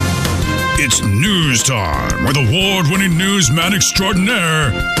It's news time with award-winning newsman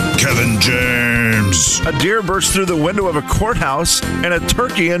extraordinaire, Kevin James. A deer bursts through the window of a courthouse and a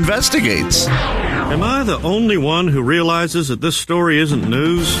turkey investigates. Am I the only one who realizes that this story isn't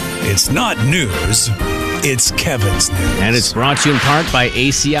news? It's not news. It's Kevin's news. And it's brought to you in part by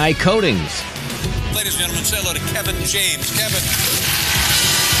ACI Coatings. Ladies and gentlemen, say hello to Kevin James. Kevin.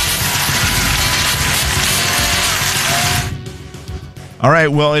 All right,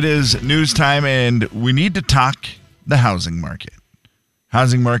 well, it is news time, and we need to talk the housing market.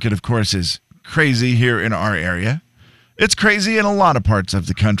 Housing market, of course, is crazy here in our area. It's crazy in a lot of parts of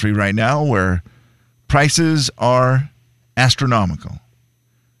the country right now where prices are astronomical.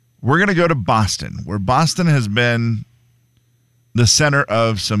 We're going to go to Boston, where Boston has been the center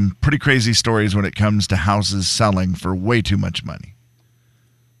of some pretty crazy stories when it comes to houses selling for way too much money.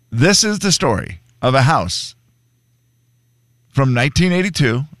 This is the story of a house from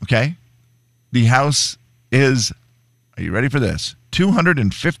 1982, okay? The house is, are you ready for this?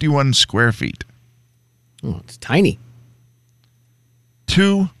 251 square feet. Oh, it's tiny.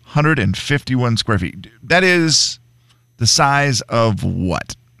 251 square feet. That is the size of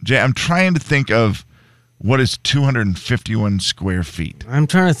what? Jay, I'm trying to think of what is 251 square feet. I'm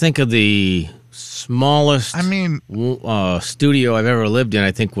trying to think of the smallest studio I've ever lived in,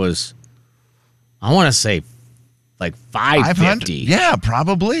 I think was, I want to say, like 550. Yeah,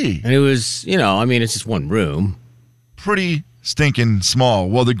 probably. And it was, it's just one room. Pretty stinking small.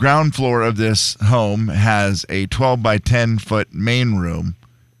 Well, the ground floor of this home has a 12 by 10 foot main room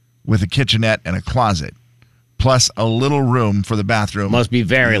with a kitchenette and a closet, plus a little room for the bathroom. Must be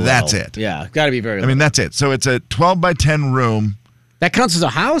very little. That's it. Yeah, got to be very little. I mean, that's it. So it's a 12 by 10 room. That counts as a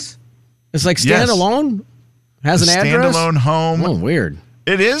house? It's like standalone? Yes. Has an address? Standalone home. Oh, weird.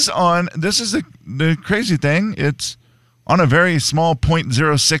 It is on, this is the crazy thing, it's on a very small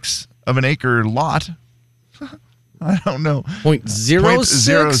 0.06 of an acre lot. I don't know. 0.06?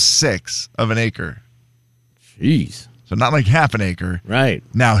 0.06 of an acre. Jeez. So not like half an acre. Right.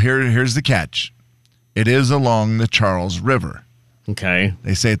 Now, here's the catch. It is along the Charles River. Okay.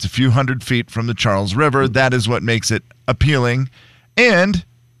 They say it's a few hundred feet from the Charles River. That is what makes it appealing. And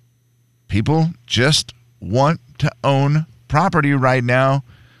people just want to own property right now.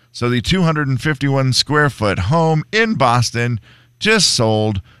 So the 251 square foot home in Boston just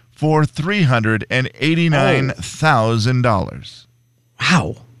sold for $389,000.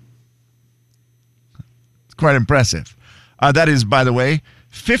 Wow. It's quite impressive. That is, by the way,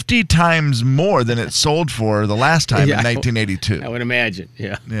 50 times more than it sold for the last time in 1982. I would imagine.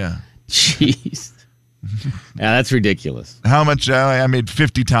 Yeah. Yeah. Jeez. Yeah, that's ridiculous. How much? I made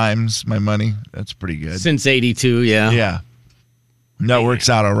 50 times my money. That's pretty good. Since 82, yeah. Yeah. That works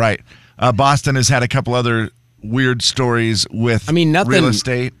out all right. Boston has had a couple other weird stories with real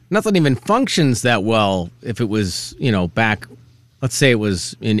estate. Nothing even functions that well if it was, back, let's say it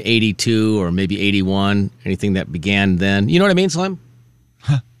was in 82 or maybe 81, anything that began then. You know what I mean, Slim?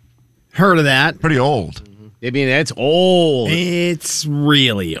 Heard of that. Pretty old. I mean, it's old. It's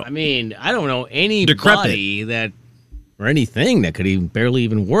really old. I mean, I don't know anybody or anything that could even barely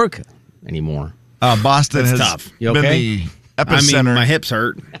even work anymore. Boston has tough. You been okay? the epicenter. I mean, my hips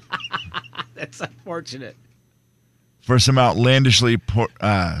hurt. That's unfortunate. For some outlandish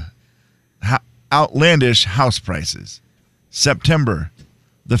house prices. September,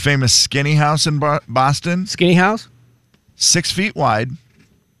 the famous skinny house in Boston. Skinny house? 6 feet wide.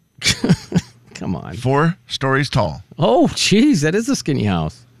 Come on. 4 stories tall. Oh, geez, that is a skinny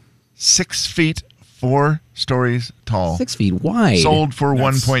house. 6 feet, 4 stories tall. 6 feet wide. Sold for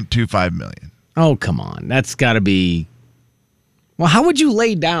 $1.25 million. Oh, come on. That's got to be... Well, how would you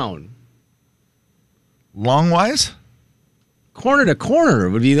lay down? Long-wise? Corner to corner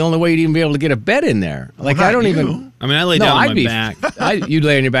would be the only way you'd even be able to get a bed in there. Like, Well, I don't not even... you. I mean, I lay down on my back. You'd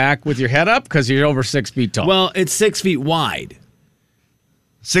lay on your back with your head up because you're over 6 feet tall. Well, it's 6 feet wide.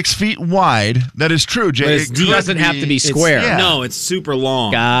 6 feet wide. That is true, Jay. It doesn't have to be square. Yeah. No, it's super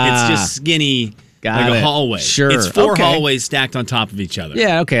long. Ah. It's just skinny, Got like it. a hallway. Sure. It's 4 Okay. hallways stacked on top of each other.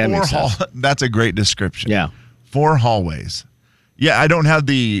 Yeah, okay, that makes sense. That's a great description. Yeah. 4 hallways. Yeah, I don't have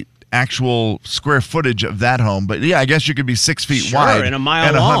the actual square footage of that home, but yeah, I guess you could be 6 feet Sure, wide and a mile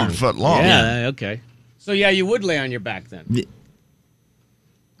and long. 100 foot long. Yeah, okay. So, yeah, you would lay on your back then.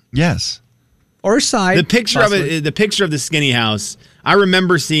 Yes. Or side. The picture possibly. of it, the picture of the skinny house. I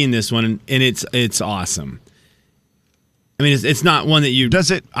remember seeing this one, and it's awesome. I mean, it's not one that you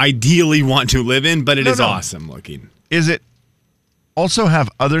ideally want to live in, but it is awesome looking. Is it also have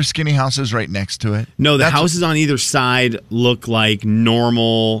other skinny houses right next to it? No, the houses on either side look like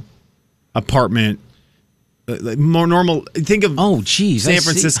normal apartment more normal. Think of San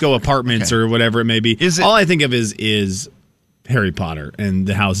Francisco apartments or whatever it may be. All I think of is Harry Potter and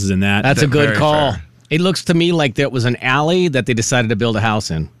the houses in that. That's a good call. Fair. It looks to me like that was an alley that they decided to build a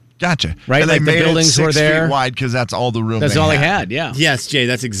house in. Gotcha. Right, and like they the buildings were there. 6 feet wide because that's all the room. That's all they had. Yeah. Yes, Jay,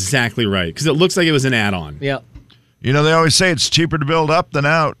 that's exactly right. Because it looks like it was an add-on. Yep. You know, they always say it's cheaper to build up than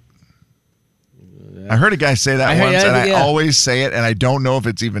out. I heard a guy say that once, and I always say it, and I don't know if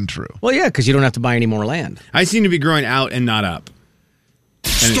it's even true. Well, yeah, because you don't have to buy any more land. I seem to be growing out and not up.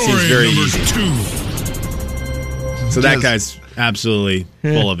 And Story it seems very number easy. So that guy's absolutely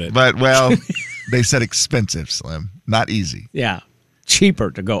full of it. But, well, they said expensive, Slim, not easy. Yeah.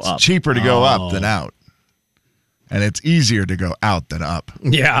 Cheaper to go up. It's cheaper to go up than out. And it's easier to go out than up.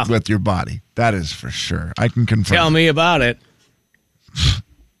 Yeah. With your body. That is for sure. I can confirm. Tell me about it.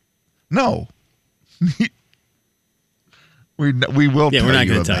 No. we will we're not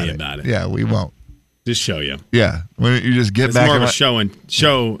going to tell you about it. Yeah, we won't. Just show you. Yeah. When you just get it's back more in of a show,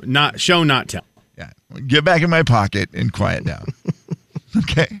 not tell. Yeah. Get back in my pocket and quiet down.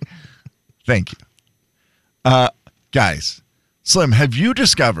 Okay. Thank you. Guys, Slim, have you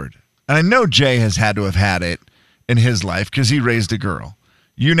discovered, and I know Jay has had to have had it in his life because he raised a girl.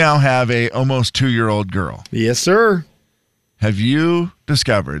 You now have a almost 2-year-old girl. Yes, sir. Have you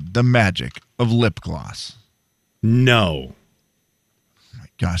discovered the magic of lip gloss? No. Oh my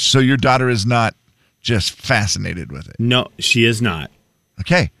gosh. So your daughter is not just fascinated with it? No, she is not.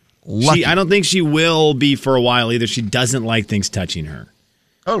 Okay. Lucky. I don't think she will be for a while either. She doesn't like things touching her.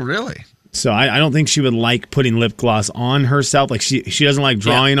 Oh, really? So I don't think she would like putting lip gloss on herself. Like she doesn't like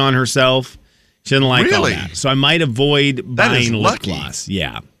drawing on herself. She doesn't like all that. So I might avoid buying lip gloss.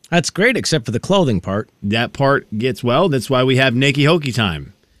 Yeah. That's great, except for the clothing part. That part gets, that's why we have Nakey Hokey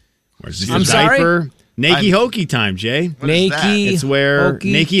time. Where's I'm sorry? Nakey Hokey time, Jay. Nakey. It's where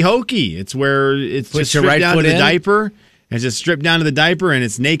Nakey Hokey. It's where it's just stripped down to the diaper. And it's just stripped down to the diaper, and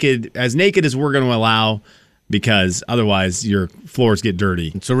it's naked as we're going to allow, because otherwise your floors get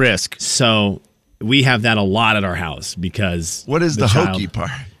dirty. It's a risk. So we have that a lot at our house because what is the hokey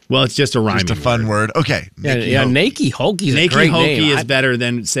part? Well, it's just a rhyming Just a fun word. Okay. Nakey Hokey is a great name. Nakey Hokey is better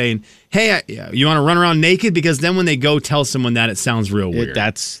than saying, hey, you want to run around naked? Because then when they go tell someone that, it sounds real weird.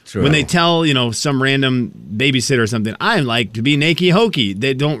 That's true. When they tell, some random babysitter or something, I like to be Nakey Hokey,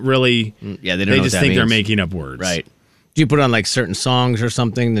 they don't really, they don't they know just think they're making up words. Right. Do you put on like certain songs or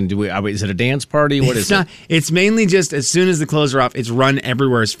something? Then is it a dance party? What is it? It's mainly just as soon as the clothes are off, it's run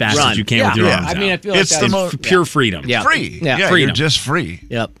everywhere as fast as you can with your arms out. I feel like it's the most pure freedom. Yeah. Free. Yeah, freedom. You're just free.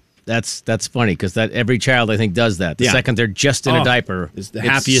 Yep. That's funny because every child I think does that. The second they're just in a diaper, it's the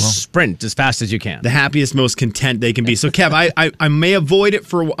happiest sprint as fast as you can. The happiest, most content they can be. So Kev, I may avoid it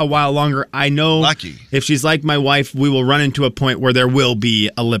for a while longer. I know if she's like my wife, we will run into a point where there will be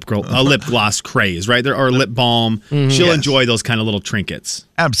a lip gloss craze, right? Or lip balm. Mm-hmm. She'll enjoy those kind of little trinkets.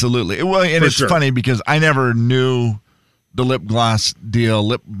 Absolutely. Well, and it's funny because I never knew the lip gloss deal,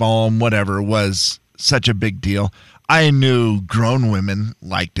 lip balm, whatever, was such a big deal. I knew grown women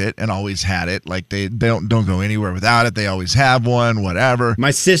liked it and always had it. Like they don't go anywhere without it. They always have one, whatever.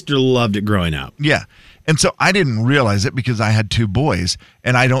 My sister loved it growing up. Yeah. And so I didn't realize it because I had 2 boys,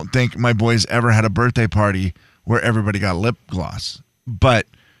 and I don't think my boys ever had a birthday party where everybody got lip gloss. But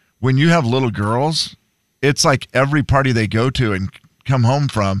when you have little girls, it's like every party they go to and come home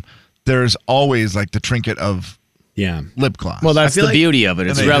from, there's always like the trinket of lip gloss. Well, that's the beauty of it.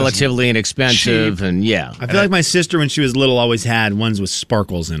 It's relatively inexpensive, cheap. And I feel like my sister, when she was little, always had ones with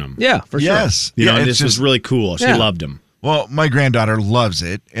sparkles in them. Yeah, for sure. Yes. And this was really cool. She loved them. Well, my granddaughter loves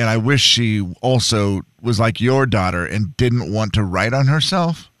it, and I wish she also was like your daughter and didn't want to write on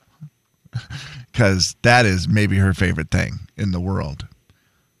herself, because that is maybe her favorite thing in the world.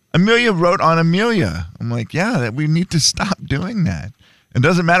 Amelia wrote on Amelia. I'm like, we need to stop doing that. It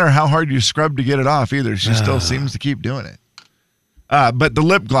doesn't matter how hard you scrub to get it off either. She still seems to keep doing it. But the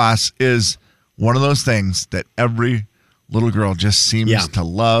lip gloss is one of those things that every little girl just seems to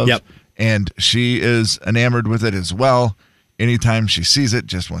love. Yep. And she is enamored with it as well. Anytime she sees it,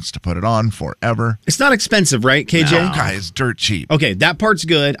 just wants to put it on forever. It's not expensive, right, KJ? No, guys, dirt cheap. Okay, that part's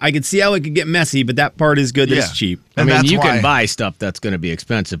good. I can see how it could get messy, but that part is good that it's cheap. I mean, you can buy stuff that's going to be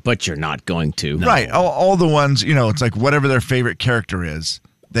expensive, but you're not going to. No. Right. All the ones, it's like whatever their favorite character is,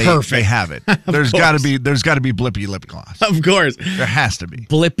 they have it. There's got to be Blippi lip gloss. Of course. There has to be.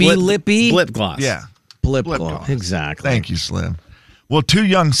 Lippy? Blip gloss. Yeah. Blip gloss. Exactly. Thank you, Slim. Well, 2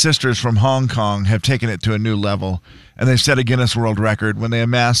 young sisters from Hong Kong have taken it to a new level, and they've set a Guinness World Record when they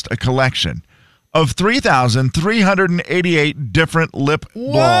amassed a collection of 3,388 different lip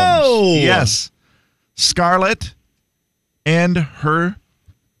balms. Yes. Scarlett and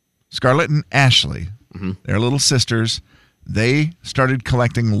Ashley, Mm-hmm. They're little sisters. They started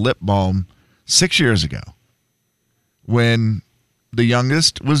collecting lip balm 6 years ago when the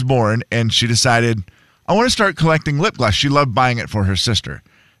youngest was born, and she decided, I want to start collecting lip gloss. She loved buying it for her sister.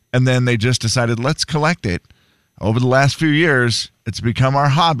 And then they just decided, let's collect it. Over the last few years, it's become our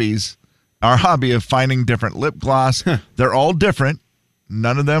hobby of finding different lip gloss. They're all different.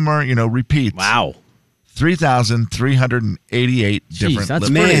 None of them are, repeats. Wow. 3,388 different that's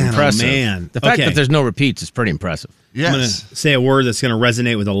lip pretty gloss. impressive. Man. The fact that there's no repeats is pretty impressive. Yes. I'm going to say a word that's going to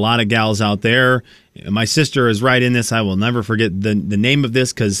resonate with a lot of gals out there. My sister is right in this. I will never forget the name of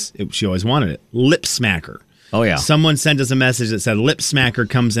this because she always wanted it. Lip Smacker. Oh, yeah. Someone sent us a message that said Lip Smacker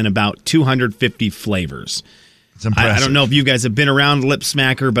comes in about 250 flavors. It's impressive. I don't know if you guys have been around Lip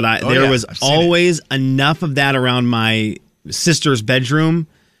Smacker, but there was always enough of that around my sister's bedroom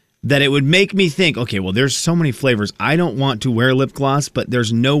that it would make me think, okay, well, there's so many flavors. I don't want to wear lip gloss, but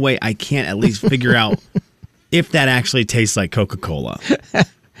there's no way I can't at least figure out if that actually tastes like Coca-Cola.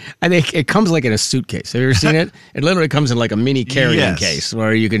 I think it comes like in a suitcase. Have you ever seen it? It literally comes in like a mini carrying case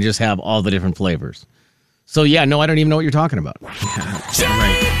where you can just have all the different flavors. So, yeah, no, I don't even know what you're talking about. Yeah,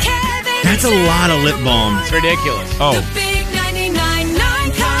 right. That's a lot of lip balm. It's ridiculous. Oh. The big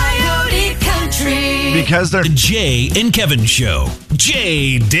 99.9 Coyote Country. Because they're... The Jay and Kevin Show.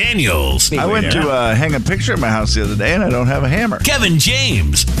 Jay Daniels. I went to hang a picture at my house the other day, and I don't have a hammer. Kevin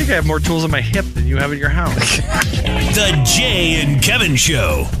James. I think I have more tools on my hip than you have in your house. The Jay and Kevin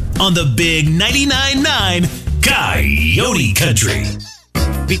Show on the big 99.9 Coyote Country.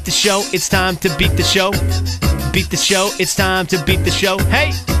 Beat the show, it's time to beat the show. Beat the show, it's time to beat the show.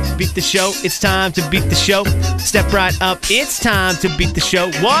 Hey! Beat the show, it's time to beat the show. Step right up, it's time to beat the show.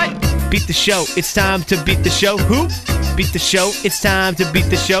 What? Beat the show, it's time to beat the show. Who? Beat the show, it's time to beat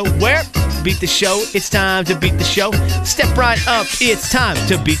the show. Where? Beat the show, it's time to beat the show. Step right up, it's time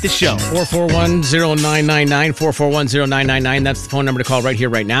to beat the show. 441-0999, 441-0999. That's the phone number to call right here,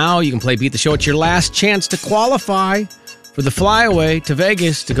 right now. You can play Beat the Show. It's your last chance to qualify for the flyaway to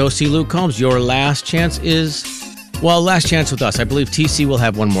Vegas to go see Luke Combs. Your last chance is... Well, last chance with us. I believe TC will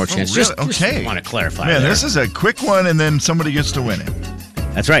have one more chance. Really? Just want to clarify. Man, this is a quick one, and then somebody gets to win it.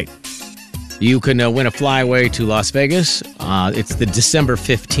 That's right. You can win a flyaway to Las Vegas. It's the December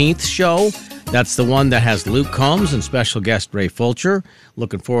 15th show. That's the one that has Luke Combs and special guest Ray Fulcher.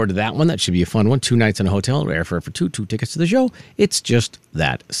 Looking forward to that one. That should be a fun one. 2 nights in a hotel, airfare for two tickets to the show. It's just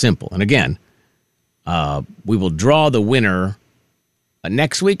that simple. And again, we will draw the winner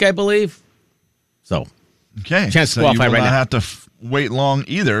next week, I believe. So... Okay, chance to so qualify you will right not now. have to wait long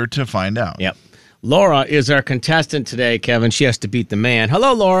either to find out. Yep. Laura is our contestant today, Kevin. She has to beat the man.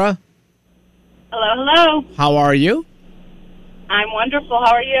 Hello, Laura. Hello. How are you? I'm wonderful.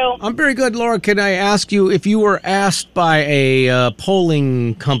 How are you? I'm very good, Laura. Can I ask you, if you were asked by a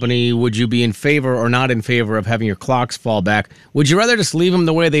polling company, would you be in favor or not in favor of having your clocks fall back? Would you rather just leave them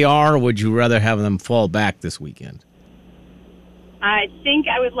the way they are, or would you rather have them fall back this weekend? I think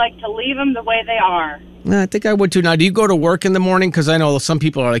I would like to leave them the way they are. I think I would too. Now, do you go to work in the morning? Because I know some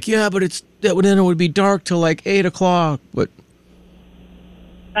people are like, yeah, but then it would be dark till like 8 o'clock. But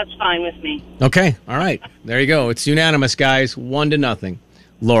that's fine with me. Okay, all right. There you go. It's unanimous, guys. 1-0.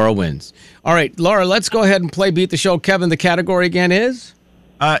 Laura wins. All right, Laura, let's go ahead and play Beat the Show. Kevin, the category again is?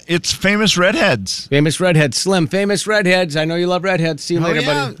 It's famous redheads. Famous redheads. Slim, famous redheads. I know you love redheads. See you later,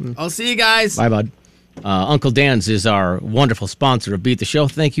 buddy. I'll see you guys. Bye, bud. Uncle Dan's is our wonderful sponsor of Beat the Show.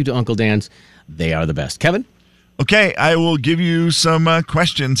 Thank you to Uncle Dan's. They are the best. Kevin? Okay, I will give you some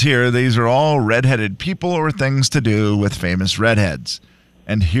questions here. These are all redheaded people or things to do with famous redheads.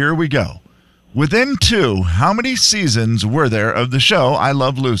 And here we go. Within 2, how many seasons were there of the show I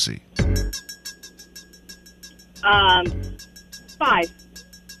Love Lucy? 5.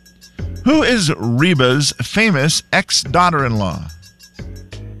 Who is Reba's famous ex-daughter-in-law?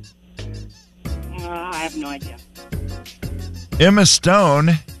 I have no idea. Emma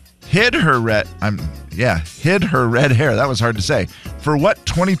Stone hid her red hair. That was hard to say. For what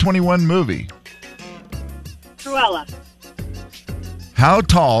 2021 movie? Cruella. How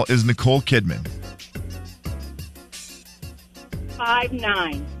tall is Nicole Kidman?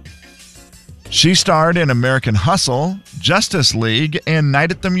 5'9". She starred in American Hustle, Justice League, and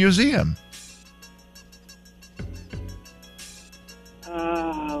Night at the Museum.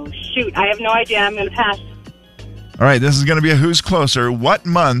 Oh, shoot. I have no idea. I'm going to pass. All right, this is going to be a Who's Closer. What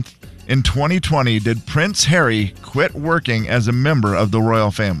month in 2020 did Prince Harry quit working as a member of the royal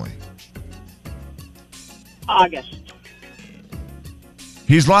family? August.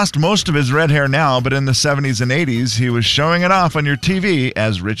 He's lost most of his red hair now, but in the 70s and 80s, he was showing it off on your TV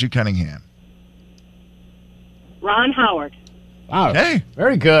as Richie Cunningham. Ron Howard. Wow. Hey.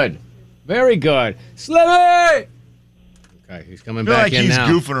 Very good. Very good. Slimmy! Okay, he's coming I feel back like in he's now.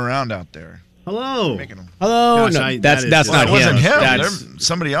 goofing around out there. Hello. Hello. Gosh, No, that's not That him. wasn't him. That's, There's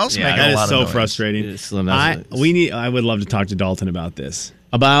somebody else Yeah, making That a is lot so of noise. frustrating. Slim, I that's- would love to talk to Dalton about this.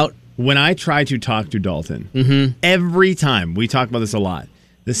 about When I try to talk to Dalton, every time we talk about this a lot.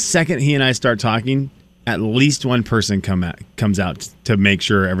 The second he and I start talking, at least one person comes out to make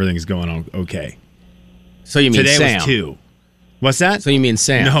sure everything's going on okay. So you mean Today Sam? was 2. What's that? So you mean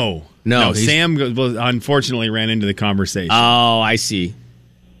Sam? No. he's- Sam unfortunately ran into the conversation. Oh, I see.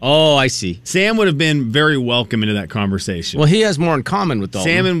 Oh, I see. Sam would have been very welcome into that conversation. Well, he has more in common with Dalton.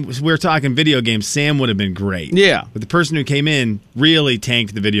 Sam and we were talking video games. Sam would have been great. Yeah. But the person who came in really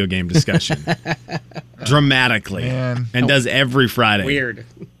tanked the video game discussion dramatically, Man. and does every Friday. Weird.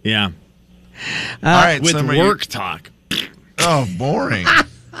 Yeah. All right, With Slim, are you- work talk. Oh, boring.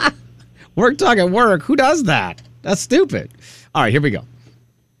 Work talk at work. Who does that? That's stupid. All right, here we go.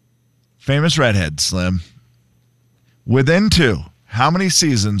 Famous redhead, Slim. Within 2, how many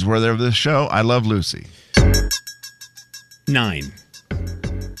seasons were there of this show, I Love Lucy? 9.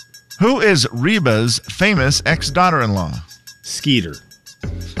 Who is Reba's famous ex-daughter-in-law? Skeeter.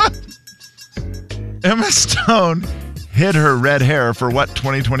 Emma Stone hid her red hair for what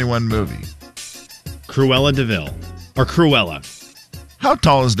 2021 movie? Cruella DeVille. Or Cruella. How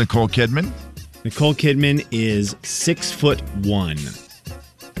tall is Nicole Kidman? Nicole Kidman is 6'1".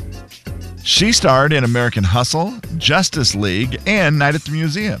 She starred in American Hustle, Justice League, and Night at the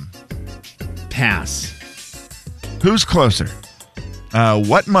Museum. Pass. Who's closer?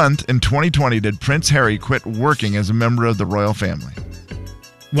 What month in 2020 did Prince Harry quit working as a member of the royal family?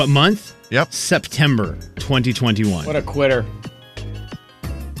 What month? Yep. September 2021. What a quitter.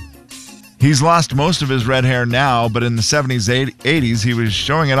 He's lost most of his red hair now, but in the 70s, 80s, he was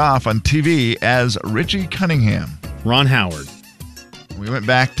showing it off on TV as Richie Cunningham. Ron Howard. We went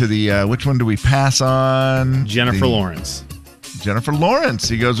back to the, which one do we pass on? Jennifer Lawrence. Jennifer Lawrence.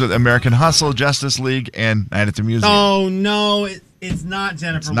 He goes with American Hustle, Justice League, and Night at the Museum. Oh, no. It's not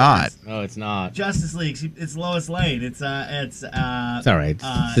Jennifer It's not. No, it's not. Justice League. It's Lois Lane. It's It's all right.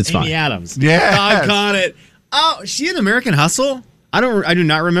 It's Amy fine. Adams. Yes. I got it. Oh, she in American Hustle? I do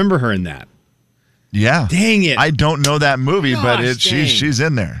not remember her in that. Yeah. Dang it. I don't know that movie, but Gosh, dang. she's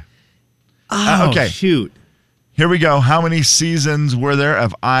in there. Oh, okay. shoot. Here we go. How many seasons were there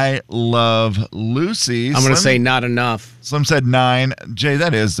of I Love Lucy? I'm going to Slim- say not enough. Slim said 9. Jay,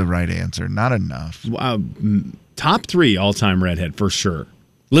 that is the right answer. Not enough. Top 3 all-time redhead for sure.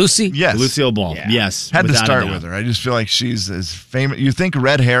 Lucy? Yes. Lucille Ball. Yeah. Yes. Had to without a start doubt. with her. I just feel like she's as famous. You think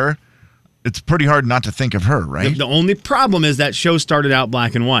red hair, it's pretty hard not to think of her, right? The only problem is that show started out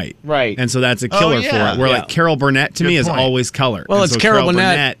black and white. Right. And so that's a killer yeah. for it. Where Yeah. like Carol Burnett to Good me is point. always color. Well, And it's so Carol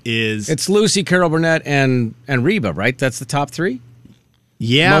Burnett. is It's Lucy, Carol Burnett, and Reba, right? That's the top 3?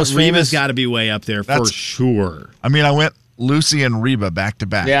 yeah, most Reba's famous. got to be way up there for That's- sure. I mean, I went Lucy and Reba back to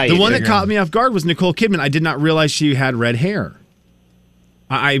back. Yeah, The you one did. that caught me off guard was Nicole Kidman. I did not realize she had red hair.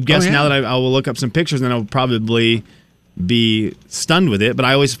 I guess yeah. now that I will look up some pictures, and I'll probably be stunned with it. But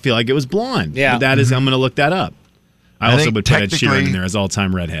I always feel like it was blonde. Yeah. But that is, I'm going to look that up. I I also think would put Ed Sheeran technically- in there as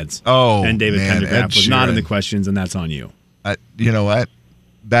all-time redheads. Oh, and David man, Pendergraft Ed was not in the Sheeran. questions, and that's on you. You know what?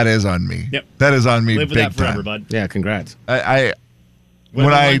 That is on me. Yep. That is on me Live with big that forever, time. bud. Yeah, congrats.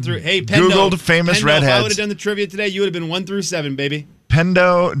 When I Pendo, Googled famous Pendo, If I would redheads, have done the trivia today, you would have been 1 through 7, baby.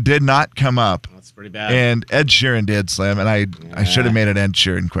 Pendo did not come up. That's pretty bad. And Ed Sheeran did, Slim, and I should have made an Ed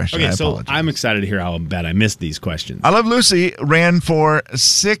Sheeran question. Okay, I so apologize. I'm excited to hear how bad I missed these questions. I Love Lucy ran for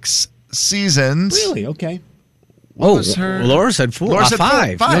 6 seasons. Really? Okay. Oh, was her- Laura said 4. Laura said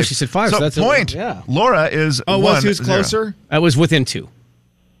 5. 5. No, she said 5. So, So that's point. yeah. Laura is Oh, 1-0. who's closer? That was within 2.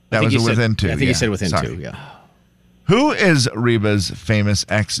 That I think was you said- within 2. I think you said within Sorry. 2, yeah. Who is Reba's famous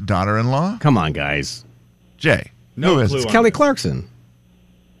ex-daughter-in-law? Come on, guys. Jay. No Who is clue it? on Kelly this. Clarkson.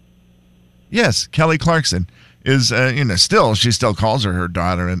 Yes, Kelly Clarkson is, she still calls her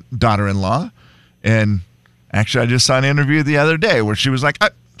daughter-in-law. And actually, I just saw an interview the other day where she was like,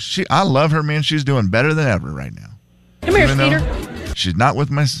 I love her, man. She's doing better than ever right now. Come here, Even though Skeeter. She's not with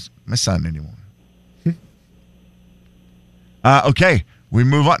my son anymore. Okay, we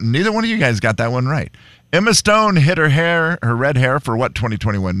move on. Neither one of you guys got that one right. Emma Stone hid her red hair for what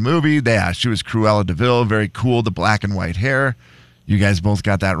 2021 movie? She was Cruella DeVille. Very cool, the black and white hair. You guys both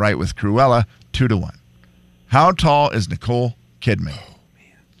got that right with Cruella, 2-1. How tall is Nicole Kidman? Oh,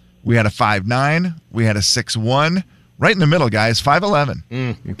 man. We had a 5'9". We had a 6'1". Right in the middle, guys,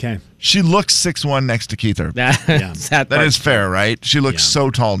 5'11". Okay. She looks 6'1" next to Keith Urban. That is fair, right? She looks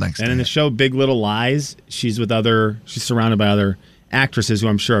so tall next to And in him. the show Big Little Lies, she's surrounded by other actresses who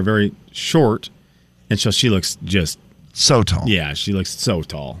I'm sure are very short. And so she looks just so tall. Yeah, she looks so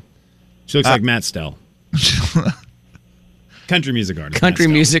tall. She looks like Matt Stell. Country music artist. Country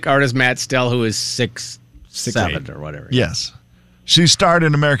music artist Matt Stell, who is 6'7" or whatever. Yes. She starred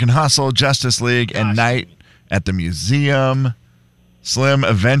in American Hustle, Justice League, and Night at the Museum. Slim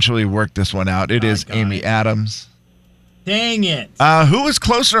eventually worked this one out. It is Amy Adams. Dang it. Who was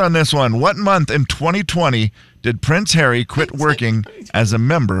closer on this one? What month in 2020 did Prince Harry quit working as a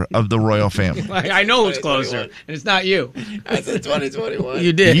member of the royal family? I know who's closer, and it's not you. I said 2021.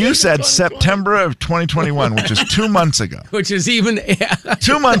 You did. You said September of 2021, which is 2 months ago. Which is even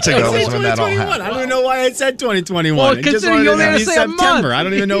 2 months ago was when that all happened. I don't even know why I said 2021. Well, It just considering wanted you to only be had to say a September. month. I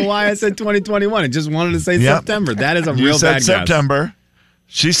don't even know why I said 2021. It just wanted to say Yep. September. That is a You real said bad guess. September.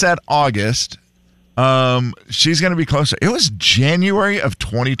 She said August. She's going to be closer. It was January of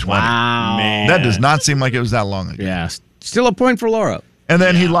 2020. Wow. Man. That does not seem like it was that long ago. Yeah. Still a point for Laura. And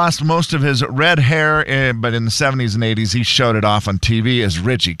then he lost most of his red hair, but in the 70s and 80s, he showed it off on TV as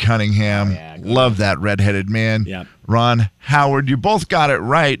Richie Cunningham. Love that redheaded man. Yep. Ron Howard, you both got it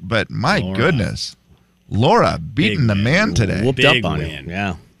right, but my goodness. Laura beating the man today. Whooped Big up on win. him.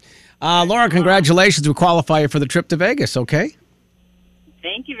 Yeah. Laura, congratulations. We qualify you for the trip to Vegas, okay?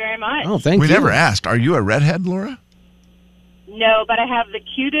 Thank you very much. Oh, thank We you. never asked. Are you a redhead, Laura? No, but I have the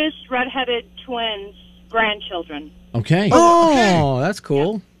cutest redheaded twins grandchildren. Okay. Oh, that's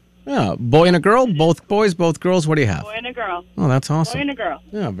cool. Yeah. Boy and a girl? Both boys, both girls? What do you have? Boy and a girl. Oh, that's Boy awesome. and a girl.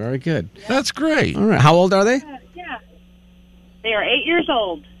 Yeah, very good. That's great. All right. How old are they? Yeah. They are 8 years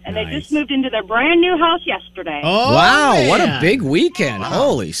old, and they just moved into their brand new house yesterday. Oh, Wow, man. what a big weekend.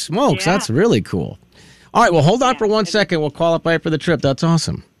 Holy smokes, Yeah. that's really cool. All right, well, hold on for 1 second. We'll qualify for the trip. That's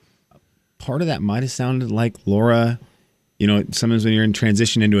awesome. Part of that might have sounded like Laura. You know, sometimes when you're in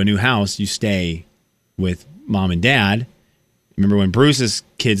transition into a new house, you stay with mom and dad. Remember when Bruce's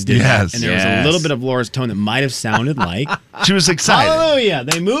kids did Yes. that? And there was a little bit of Laura's tone that might have sounded like, She was excited. hallelujah,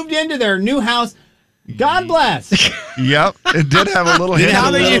 they moved into their new house. God bless. Yep. It did have a little hint.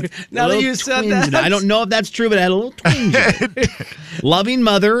 Now that you- A now that little you said twinge in that. it. I don't know if that's true, but it had a little twinge. in it. Loving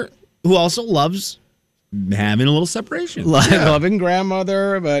mother who also loves having a little separation. Loving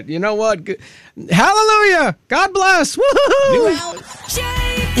grandmother, but you know what? Hallelujah! God bless! Woohoo!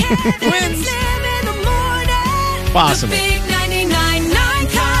 Jay, Kevin, and Slim in the morning. Possible. The big 99.9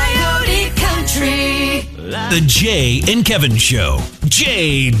 Coyote Country. The Jay and Kevin Show.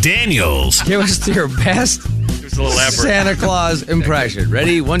 Jay Daniels. Give us your best It's a little effort. Santa Claus impression.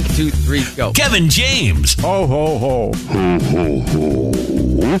 Ready? 1, 2, 3, go. Kevin James. Ho, ho, ho.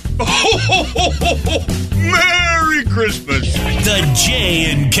 Merry Christmas. The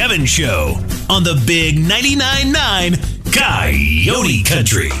Jay and Kevin Show on the big 99.9 Coyote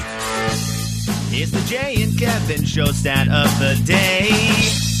Country. It's the Jay and Kevin show stat of the day.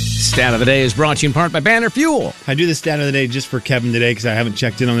 Stat of the day is brought to you in part by Banner Fuel. I do the stat of the day just for Kevin today because I haven't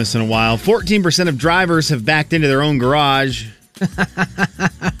checked in on this in a while. 14% of drivers have backed into their own garage.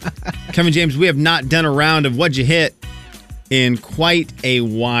 Kevin James, we have not done a round of What'd You Hit in quite a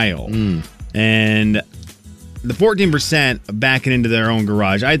while. And the 14% backing into their own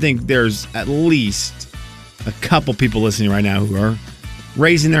garage, I think there's at least a couple people listening right now who are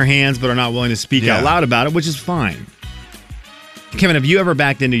raising their hands but are not willing to speak out loud about it, which is fine. Kevin, have you ever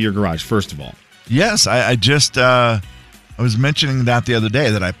backed into your garage, first of all? Yes, I just I was mentioning that the other day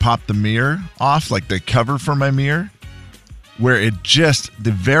that I popped the mirror off, like the cover for my mirror, where it just,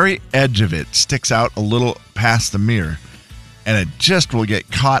 the very edge of it sticks out a little past the mirror, and it just will get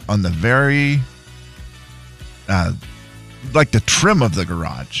caught on the very, like the trim of the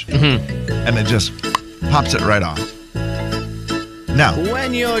garage, and it just pops it right off. Now,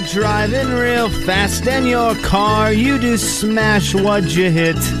 When you're driving real fast in your car, you do smash What'd You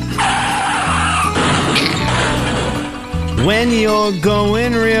Hit. When you're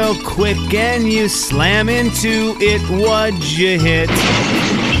going real quick and you slam into it, What'd You Hit?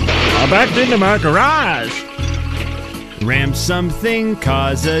 I backed into my garage. Ram something,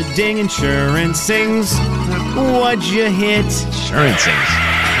 cause a ding, insurance sings. What'd you hit? Insurance sings.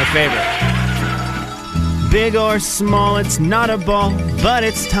 My favorite. Big or small, it's not a ball, but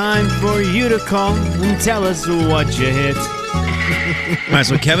it's time for you to call and tell us what you hit. All right,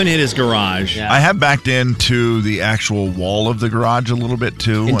 so Kevin hit his garage. I have backed into the actual wall of the garage a little bit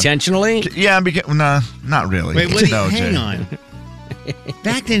too. Intentionally? Yeah, because, nah, not really. Wait, what? No, Hang Jay. on.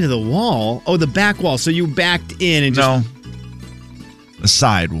 Backed into the wall? Oh, the back wall. So you backed in and just... No, the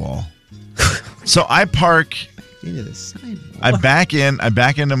side wall. So I park. Into the side wall. I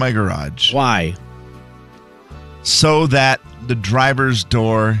back into my garage. Why? So that the driver's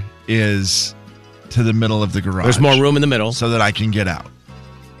door is to the middle of the garage. There's more room in the middle. So that I can get out.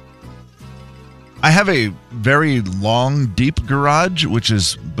 I have a very long, deep garage, which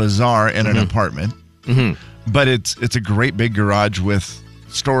is bizarre in an apartment. But it's a great big garage with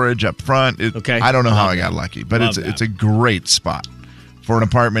storage up front. I don't know how I got lucky, but it's a great spot for an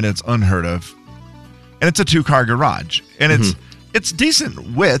apartment. It's unheard of, and it's a 2-car garage, and it's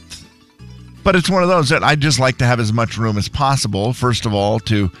decent width, but it's one of those that I just like to have as much room as possible. First of all,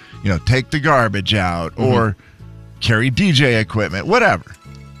 to take the garbage out or carry DJ equipment, whatever.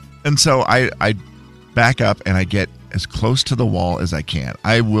 And so I back up and I get as close to the wall as I can.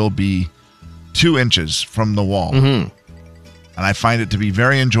 I will be 2 inches from the wall. And I find it to be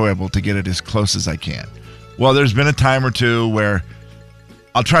very enjoyable to get it as close as I can. Well, there's been a time or two where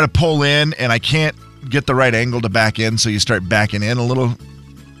I'll try to pull in and I can't get the right angle to back in, so you start backing in a little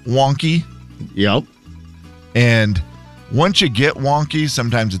wonky. Yep. And once you get wonky,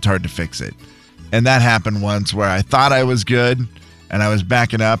 sometimes it's hard to fix it. And that happened once where I thought I was good and I was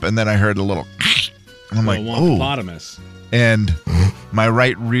backing up, and then I heard a little and I'm like, oh. And my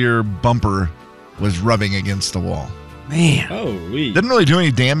right rear bumper was rubbing against the wall. Man. Didn't really do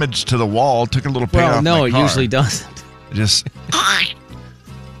any damage to the wall. Took a little paint off my car. No, it usually doesn't.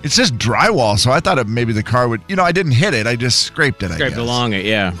 It's just drywall, so I thought maybe the car would, I didn't hit it. I just scraped it, I guess. Along it,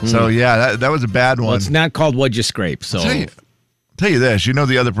 yeah. So, yeah, that was a bad one. Well, it's not called what'd you scrape, so. I'll tell you this,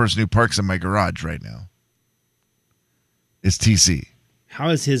 the other person who parks in my garage right now is TC. How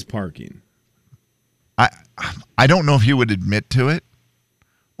is his parking? I don't know if he would admit to it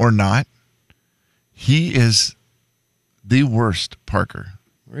or not. He is the worst parker.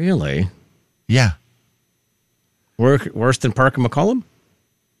 Really? Yeah. Worse than Parker McCollum?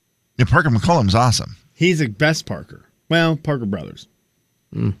 Yeah, Parker McCollum's awesome. He's the best Parker. Well, Parker Brothers.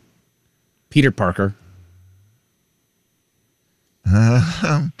 Peter Parker.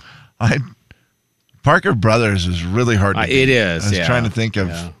 Parker Brothers is really hard to It is, I was trying to think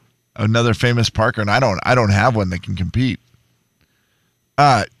of another famous Parker, and I don't have one that can compete.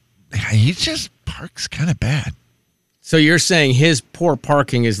 He just parks kind of bad. So you're saying his poor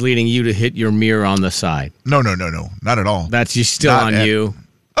parking is leading you to hit your mirror on the side? No, not at all. That's still on you?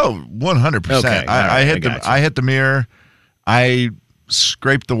 Oh, 100%. Okay, I hit the mirror. I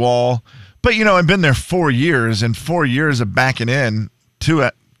scraped the wall. But, I've been there 4 years, and 4 years of backing in, two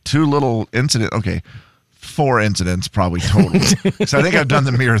little incidents. Okay, 4 incidents probably total. So I think I've done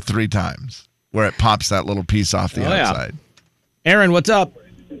the mirror 3 times where it pops that little piece off the outside. Aaron, what's up?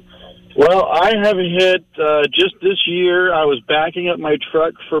 Well, I have hit, just this year, I was backing up my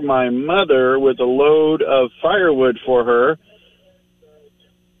truck for my mother with a load of firewood for her.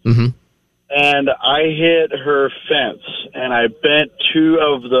 And I hit her fence, and I bent 2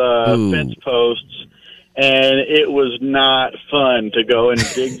 of the fence posts, and it was not fun to go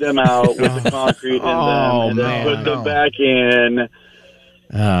and dig them out with the concrete in them and then put them back in.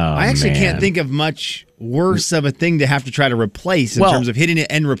 I actually can't think of much worse of a thing to have to try to replace in terms of hitting it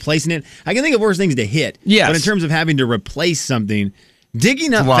and replacing it. I can think of worse things to hit. Yes. But in terms of having to replace something,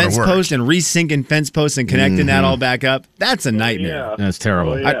 digging up fence posts and resinking fence posts and connecting that all back up, that's a nightmare. Yeah. That's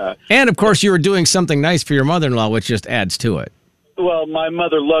terrible. And, of course, you were doing something nice for your mother-in-law, which just adds to it. Well, my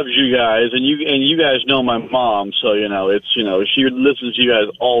mother loves you guys, and you guys know my mom, so it's she listens to you guys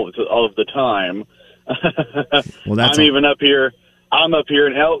all of the time. Well, that's I'm up here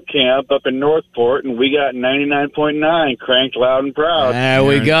in Elk Camp up in Northport, and we got 99.9 cranked loud and proud. There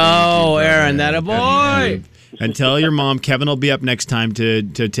we go, Aaron. That a boy. And tell your mom Kevin will be up next time to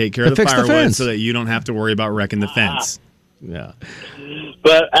take care of the firewood so that you don't have to worry about wrecking the fence. Yeah.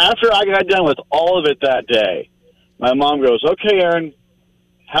 But after I got done with all of it that day, my mom goes, "Okay, Aaron,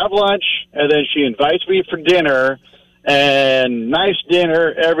 have lunch," and then she invites me for dinner, and nice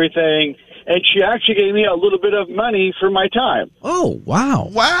dinner, everything. And she actually gave me a little bit of money for my time. Oh, wow.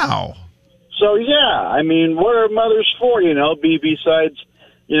 Wow. So, yeah, what are mothers for, besides,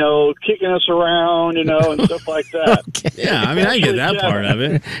 kicking us around, and stuff like that. Okay. Yeah, I get that part of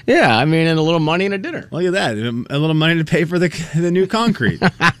it. Yeah, and a little money and a dinner. Look at that. A little money to pay for the new concrete.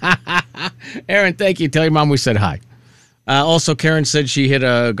 Aaron, thank you. Tell your mom we said hi. Also, Karen said she hit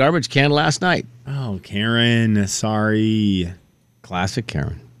a garbage can last night. Oh, Karen, sorry. Classic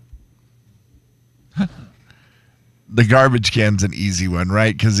Karen. The garbage can's an easy one,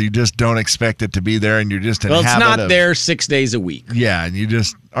 right? Because you just don't expect it to be there, and you're just in habit it's not there 6 days a week. Yeah, and you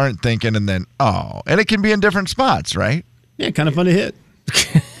just aren't thinking, and then, and it can be in different spots, right? Yeah, kind of fun to hit.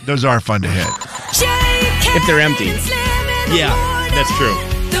 Those are fun to hit. If they're empty. Yeah, that's true.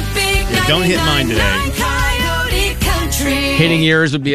 The big don't hit mine today. Coyote Country. Hitting yours would be